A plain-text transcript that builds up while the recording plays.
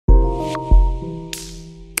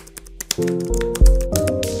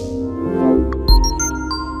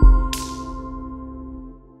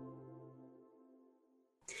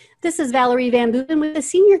This is Valerie Van Booten with the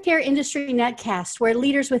Senior Care Industry Netcast, where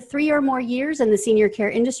leaders with 3 or more years in the senior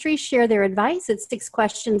care industry share their advice. It's 6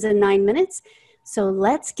 questions in 9 minutes. So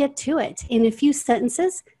let's get to it. In a few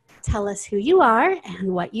sentences, tell us who you are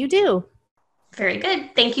and what you do. Very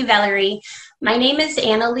good. Thank you, Valerie. My name is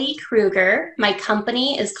Annalee Kruger. My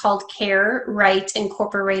company is called Care Right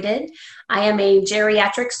Incorporated. I am a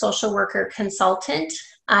geriatric social worker consultant.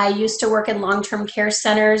 I used to work in long-term care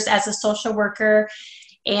centers as a social worker,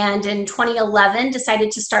 and in 2011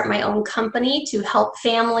 decided to start my own company to help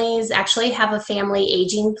families actually have a family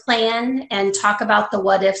aging plan and talk about the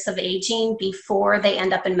what ifs of aging before they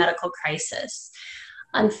end up in medical crisis.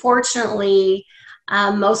 Unfortunately,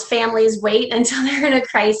 most families wait until they're in a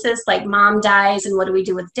crisis, like mom dies and what do we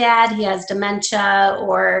do with dad? He has dementia,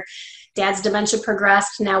 or dad's dementia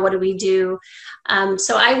progressed. Now what do we do?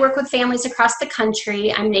 So I work with families across the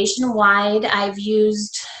country. I'm nationwide. I've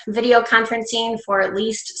used video conferencing for at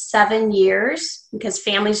least 7 years because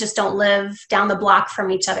families just don't live down the block from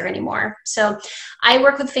each other anymore. So I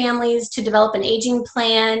work with families to develop an aging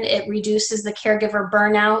plan. It reduces the caregiver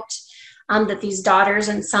burnout that these daughters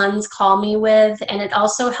and sons call me with. And it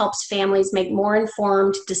also helps families make more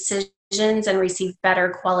informed decisions and receive better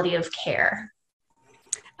quality of care.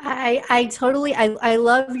 I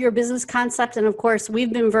love your business concept. And of course,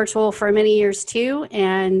 we've been virtual for many years too.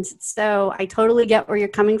 And so I totally get where you're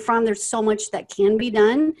coming from. There's so much that can be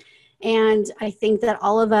done. And I think that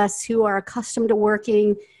all of us who are accustomed to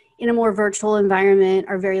working in a more virtual environment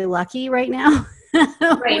are very lucky right now.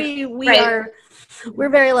 Right. We're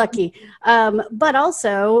very lucky. But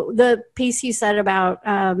also the piece you said about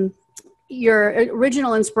your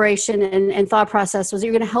original inspiration and thought process was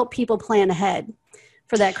you're going to help people plan ahead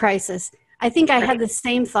for that crisis. I think I had the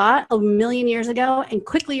same thought a million years ago and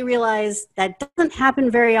quickly realized that doesn't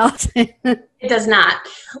happen very often. It does not.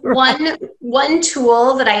 Right. One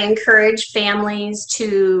tool that I encourage families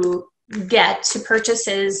to get to purchase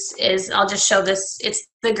is I'll just show this. It's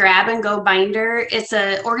the grab and go binder. It's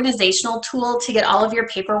an organizational tool to get all of your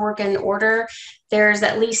paperwork in order. There's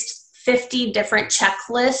at least 50 different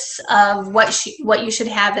checklists of what you should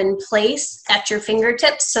have in place at your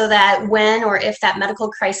fingertips so that when or if that medical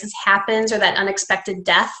crisis happens or that unexpected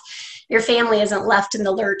death, your family isn't left in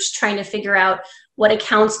the lurch trying to figure out what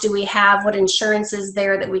accounts do we have, what insurance is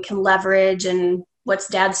there that we can leverage, and what's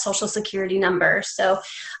dad's social security number. So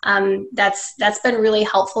that's been really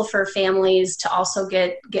helpful for families to also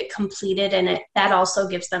get completed, and that also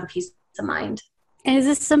gives them peace of mind. And is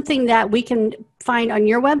this something that we can find on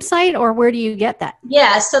your website, or where do you get that?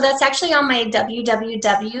 Yeah, so that's actually on my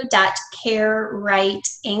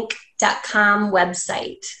www.carerightinc.com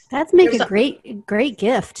website. That's a great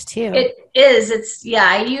gift too. It is.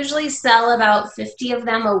 I usually sell about 50 of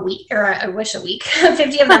them a week, or I wish a week,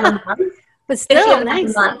 50 of them a month. But still,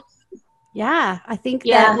 nice. Yeah, I think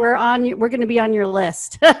that we're going to be on your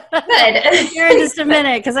list. Good. Here in just a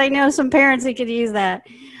minute, because I know some parents who could use that.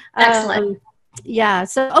 Excellent.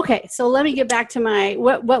 So let me get back to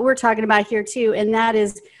what we're talking about here too, and that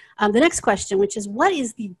is the next question, which is, what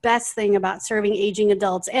is the best thing about serving aging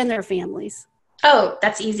adults and their families? Oh,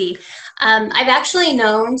 that's easy. I've actually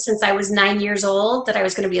known since I was 9 years old that I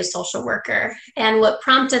was going to be a social worker. And what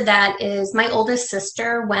prompted that is my oldest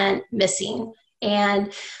sister went missing.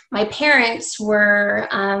 And my parents were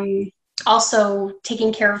also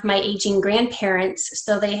taking care of my aging grandparents.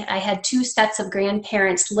 So I had 2 sets of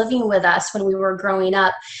grandparents living with us when we were growing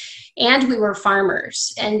up, and we were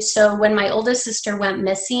farmers. And so when my oldest sister went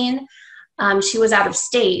missing, she was out of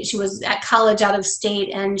state. She was at college out of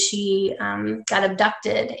state, and she got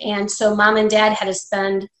abducted. And so mom and dad had to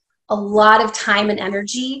spend a lot of time and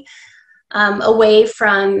energy away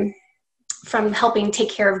from helping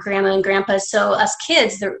take care of grandma and grandpa. So us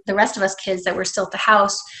kids, the rest of us kids that were still at the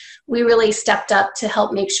house, we really stepped up to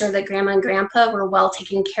help make sure that grandma and grandpa were well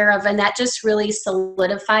taken care of. And that just really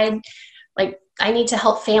solidified, I need to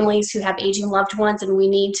help families who have aging loved ones, and we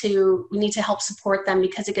need to help support them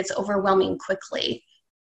because it gets overwhelming quickly.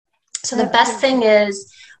 So the best thing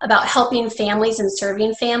is about helping families and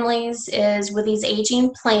serving families is with these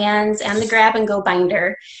aging plans and the grab and go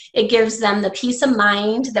binder. It gives them the peace of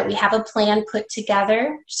mind that we have a plan put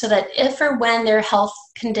together so that if or when their health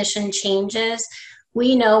condition changes,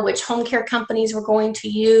 we know which home care companies we're going to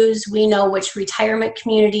use. We know which retirement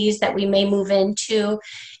communities that we may move into.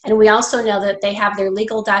 And we also know that they have their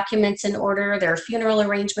legal documents in order, their funeral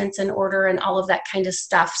arrangements in order, and all of that kind of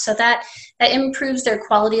stuff. So that improves their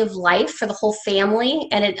quality of life for the whole family.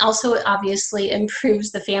 And it also obviously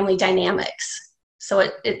improves the family dynamics. So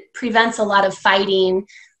it prevents a lot of fighting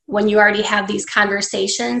when you already have these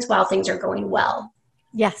conversations while things are going well.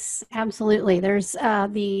 Yes, absolutely. There's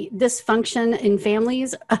the dysfunction in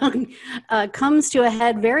families comes to a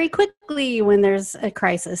head very quickly when there's a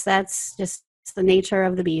crisis. That's just the nature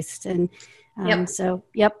of the beast. And Yep, so,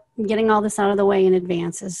 yep, getting all this out of the way in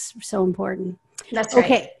advance is so important. that's right.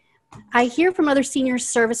 Okay. I hear from other senior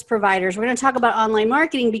service providers. We're going to talk about online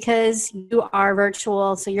marketing because you are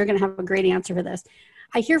virtual, so you're going to have a great answer for this.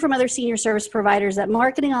 I hear from other senior service providers that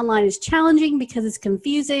marketing online is challenging because it's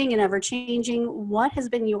confusing and ever changing. What has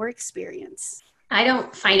been your experience? I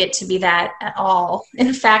don't find it to be that at all.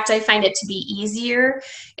 In fact, I find it to be easier.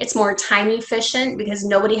 It's more time efficient because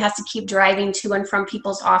nobody has to keep driving to and from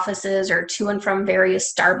people's offices or to and from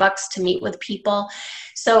various Starbucks to meet with people.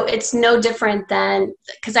 So it's no different than,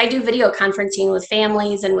 because I do video conferencing with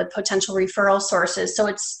families and with potential referral sources. So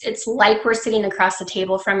it's like we're sitting across the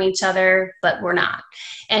table from each other, but we're not.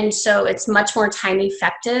 And so it's much more time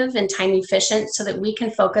effective and time efficient so that we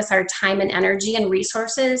can focus our time and energy and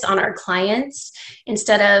resources on our clients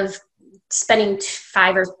instead of spending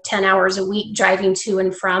 5 or 10 hours a week driving to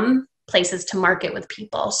and from places to market with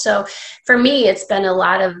people. So for me, it's been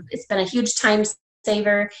a huge time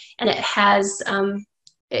saver, and it has,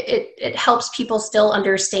 it helps people still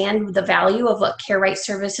understand the value of what Care Right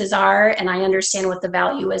services are. And I understand what the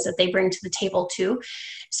value is that they bring to the table too.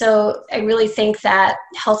 So I really think that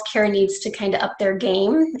healthcare needs to kind of up their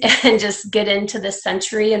game and just get into this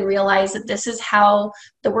century and realize that this is how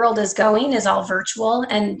the world is going, is all virtual,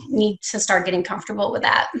 and need to start getting comfortable with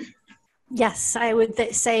that. Yes, I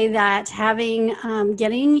would say that having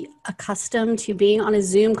getting accustomed to being on a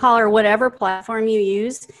Zoom call or whatever platform you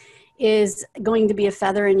use is going to be a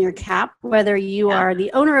feather in your cap, whether you are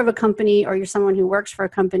the owner of a company or you're someone who works for a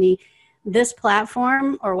company. This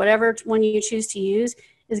platform or whatever one you choose to use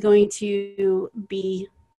is going to be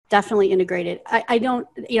definitely integrated. I don't,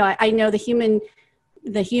 I know the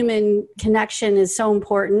human connection is so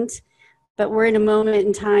important, but we're in a moment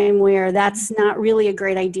in time where that's not really a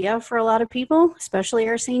great idea for a lot of people, especially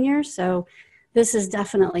our seniors. So this is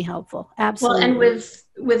definitely helpful. Absolutely. Well, and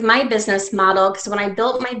with my business model, because when I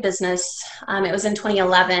built my business, it was in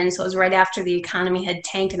 2011, so it was right after the economy had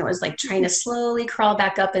tanked, and it was like trying to slowly crawl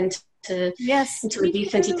back up into a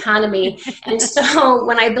decent economy. And so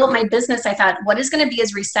when I built my business, I thought, what is going to be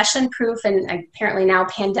as recession proof? And apparently now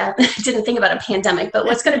didn't think about a pandemic, but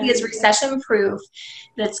what's going to be as recession proof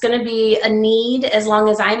that's going to be a need as long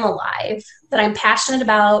as I'm alive, that I'm passionate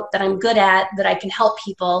about, that I'm good at, that I can help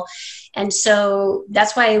people. And so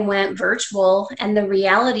that's why I went virtual. And the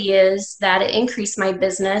reality is that it increased my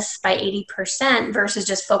business by 80% versus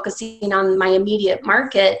just focusing on my immediate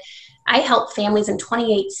market. I help families in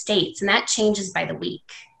 28 states, and that changes by the week.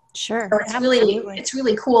 Sure. So it's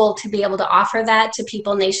really cool to be able to offer that to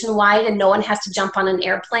people nationwide, and no one has to jump on an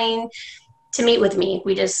airplane to meet with me.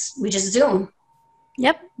 We just Zoom.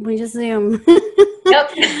 Yep, we just Zoom.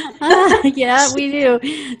 Yep. Yeah, we do.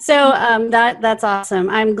 So that's awesome.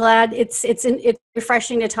 I'm glad it's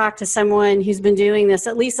refreshing to talk to someone who's been doing this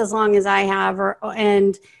at least as long as I have,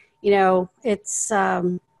 and it's.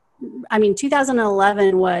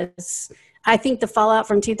 2011 was, I think the fallout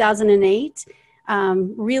from 2008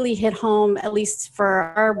 really hit home, at least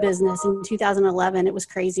for our business in 2011. It was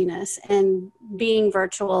craziness, and being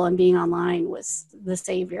virtual and being online was the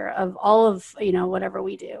savior of all of, whatever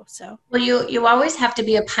we do. So, well, you always have to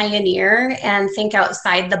be a pioneer and think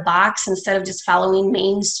outside the box instead of just following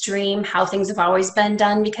mainstream, how things have always been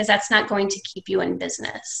done, because that's not going to keep you in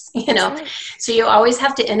business, Right. So you always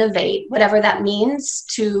have to innovate, whatever that means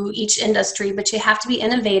to each industry, but you have to be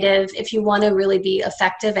innovative if you want to really be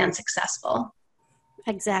effective and successful.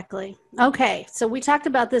 Exactly. Okay. So we talked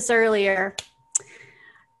about this earlier.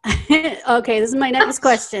 Okay. This is my next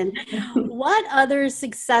question. What other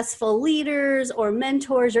successful leaders or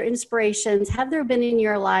mentors or inspirations have there been in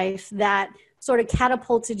your life that sort of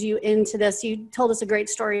catapulted you into this? You told us a great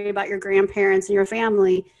story about your grandparents and your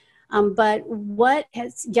family. But what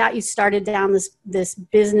has got you started down this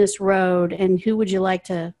business road, and who would you like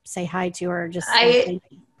to say hi to or just say thank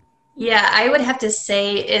you? Yeah, I would have to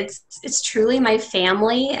say it's truly my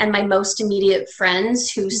family and my most immediate friends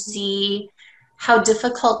who see how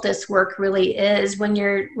difficult this work really is when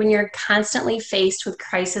you're constantly faced with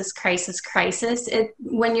crisis.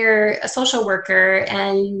 When you're a social worker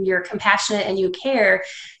and you're compassionate and you care,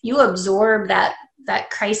 you absorb that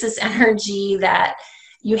crisis energy that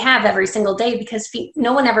you have every single day, because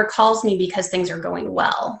no one ever calls me because things are going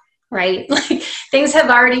well. Right? Like things have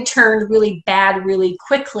already turned really bad really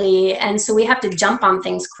quickly. And so we have to jump on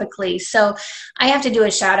things quickly. So I have to do a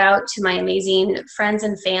shout out to my amazing friends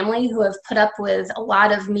and family who have put up with a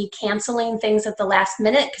lot of me canceling things at the last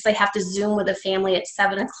minute because I have to Zoom with a family at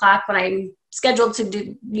 7 o'clock when I'm scheduled to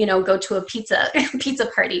do, go to a pizza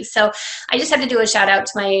party. So I just had to do a shout out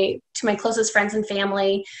to my closest friends and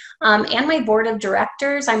family, and my board of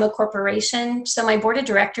directors. I'm a corporation, so my board of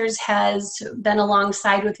directors has been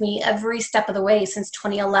alongside with me every step of the way since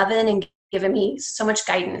 2011 and given me so much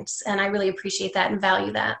guidance, and I really appreciate that and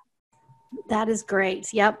value that. That is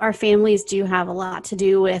great. Yep. Our families do have a lot to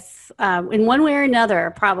do with, in one way or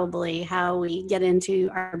another, probably how we get into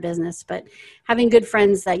our business, but having good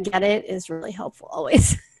friends that get it is really helpful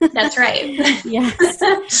always. That's right.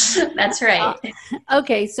 Yes. That's right.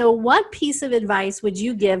 Okay. So what piece of advice would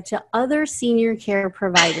you give to other senior care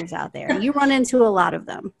providers out there? You run into a lot of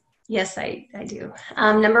them. Yes, I do.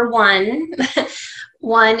 Number one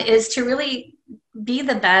is to really be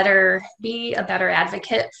a better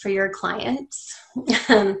advocate for your clients.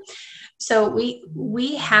 So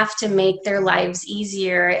we have to make their lives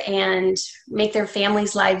easier and make their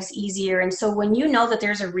families' lives easier. And so when you know that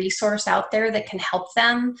there's a resource out there that can help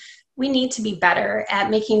them, we need to be better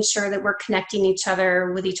at making sure that we're connecting each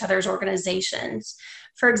other with each other's organizations.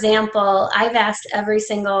 For example, I've asked every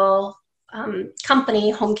single company,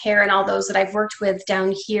 home care, and all those that I've worked with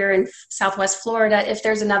down here in Southwest Florida, if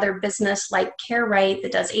there's another business like Care Right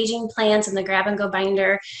that does aging plans and the grab and go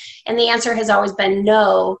binder. And the answer has always been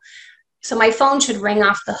no. So my phone should ring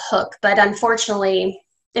off the hook, but unfortunately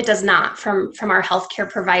it does not from our healthcare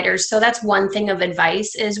providers. So that's one thing of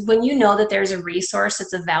advice is when you know that there's a resource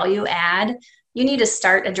that's a value add, you need to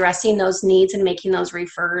start addressing those needs and making those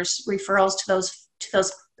referrals to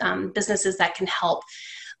those businesses that can help.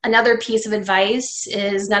 Another piece of advice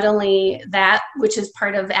is not only that, which is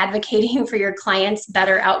part of advocating for your clients'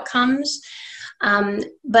 better outcomes,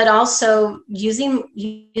 but also using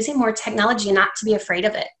more technology and not to be afraid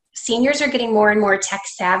of it. Seniors are getting more and more tech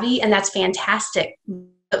savvy, and that's fantastic.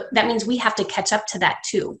 That means we have to catch up to that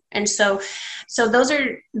too. And so those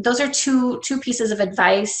are two pieces of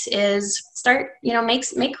advice is start,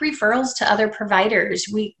 make referrals to other providers.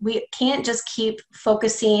 We can't just keep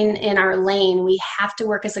focusing in our lane. We have to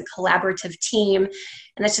work as a collaborative team.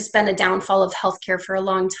 And that's just been a downfall of healthcare for a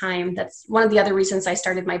long time. That's one of the other reasons I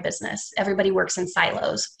started my business. Everybody works in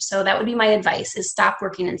silos. So that would be my advice is stop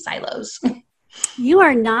working in silos. You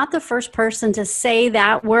are not the first person to say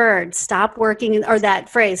that word, stop working, or that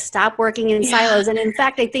phrase, stop working in silos. And in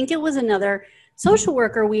fact, I think it was another social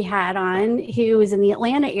worker we had on who was in the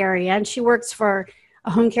Atlanta area, and she works for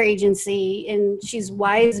a home care agency, and she's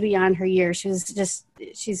wise beyond her years.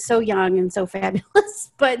 She's so young and so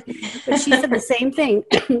fabulous, but she said the same thing.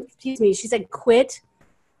 Excuse me. She said, quit.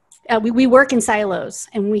 We work in silos,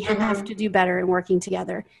 and we have to do better in working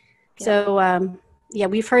together. Yeah. So, yeah,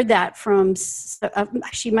 we've heard that from,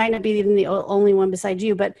 she might not be even the only one beside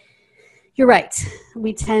you, but you're right.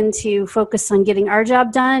 We tend to focus on getting our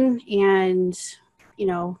job done and,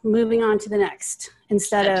 moving on to the next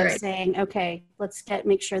instead of saying, okay, let's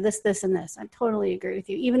make sure this, and this. I totally agree with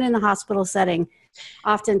you. Even in the hospital setting,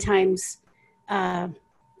 oftentimes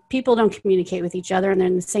people don't communicate with each other and they're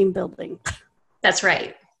in the same building. That's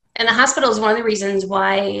right. And the hospital is one of the reasons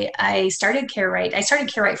why I started Care Right. I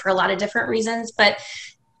started Care Right for a lot of different reasons, but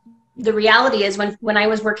the reality is when I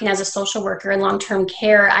was working as a social worker in long-term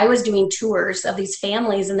care, I was doing tours of these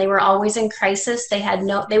families and they were always in crisis. They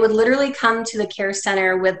would literally come to the care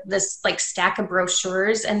center with this stack of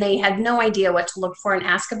brochures and they had no idea what to look for and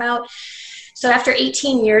ask about. So after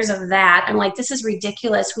 18 years of that, I'm like, this is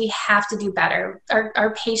ridiculous. We have to do better.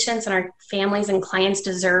 Our patients and our families and clients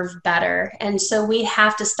deserve better. And so we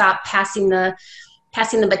have to stop passing the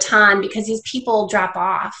baton because these people drop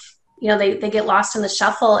off. They get lost in the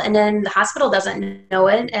shuffle and then the hospital doesn't know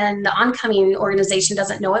it and the oncoming organization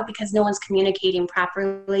doesn't know it because no one's communicating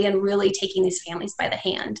properly and really taking these families by the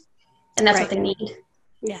hand. And that's what they need.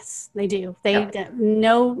 Yes, they do. They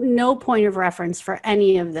no point of reference for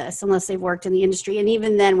any of this unless they've worked in the industry. And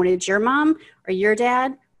even then, when it's your mom or your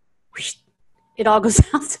dad, it all goes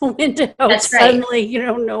out the window. That's right. Suddenly, you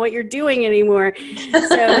don't know what you're doing anymore.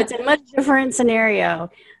 So it's a much different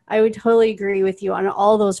scenario. I would totally agree with you on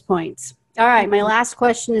all those points. All right, my last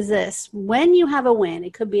question is this. When you have a win,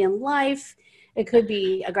 it could be in life, it could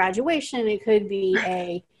be a graduation, it could be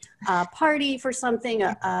a party for something.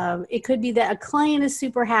 It could be that a client is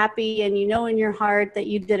super happy and you know in your heart that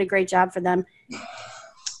you did a great job for them.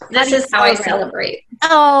 This is how I celebrate.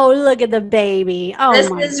 Oh, look at the baby. Oh,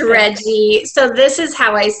 this is Reggie. So this is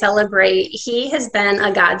how I celebrate. He has been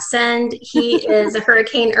a godsend. He is a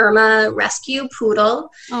Hurricane Irma rescue poodle.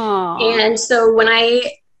 Aww. And so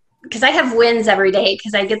because I have wins every day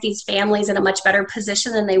because I get these families in a much better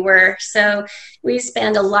position than they were. So we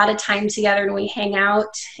spend a lot of time together and we hang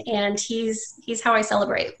out and he's how I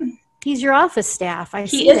celebrate. He's your office staff. I He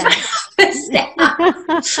see is that. my office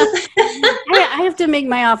staff. I have to make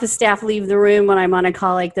my office staff leave the room when I'm on a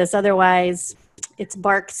call like this. Otherwise, it's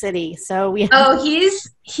Bark City. So we. Oh,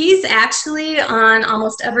 he's actually on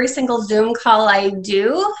almost every single Zoom call I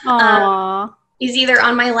do. Aww. He's either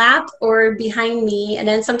on my lap or behind me, and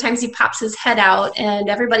then sometimes he pops his head out. And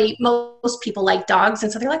most people like dogs,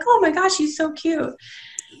 and so they're like, "Oh my gosh, he's so cute."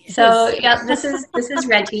 So yeah, this is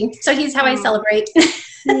Reggie. So he's how I celebrate.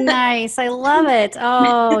 Nice. I love it.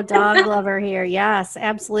 Oh, dog lover here. Yes,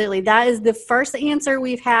 absolutely. That is the first answer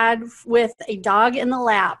we've had with a dog in the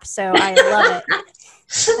lap. So I love it.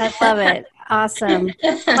 I love it. Awesome.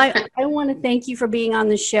 I want to thank you for being on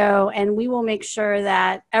the show, and we will make sure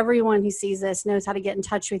that everyone who sees this knows how to get in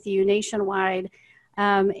touch with you nationwide.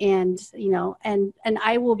 And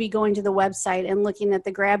I will be going to the website and looking at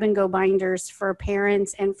the grab and go binders for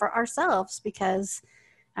parents and for ourselves, because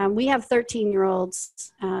we have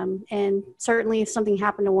 13-year-olds, and certainly if something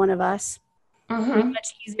happened to one of us, it's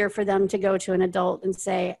much easier for them to go to an adult and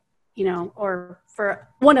say, or for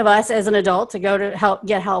one of us as an adult to go to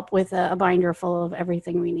get help with a binder full of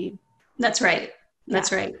everything we need. That's right.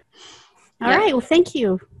 That's right. All right. Well, thank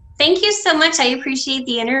you. Thank you so much. I appreciate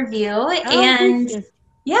the interview. And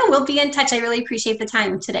yeah, we'll be in touch. I really appreciate the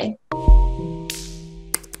time today.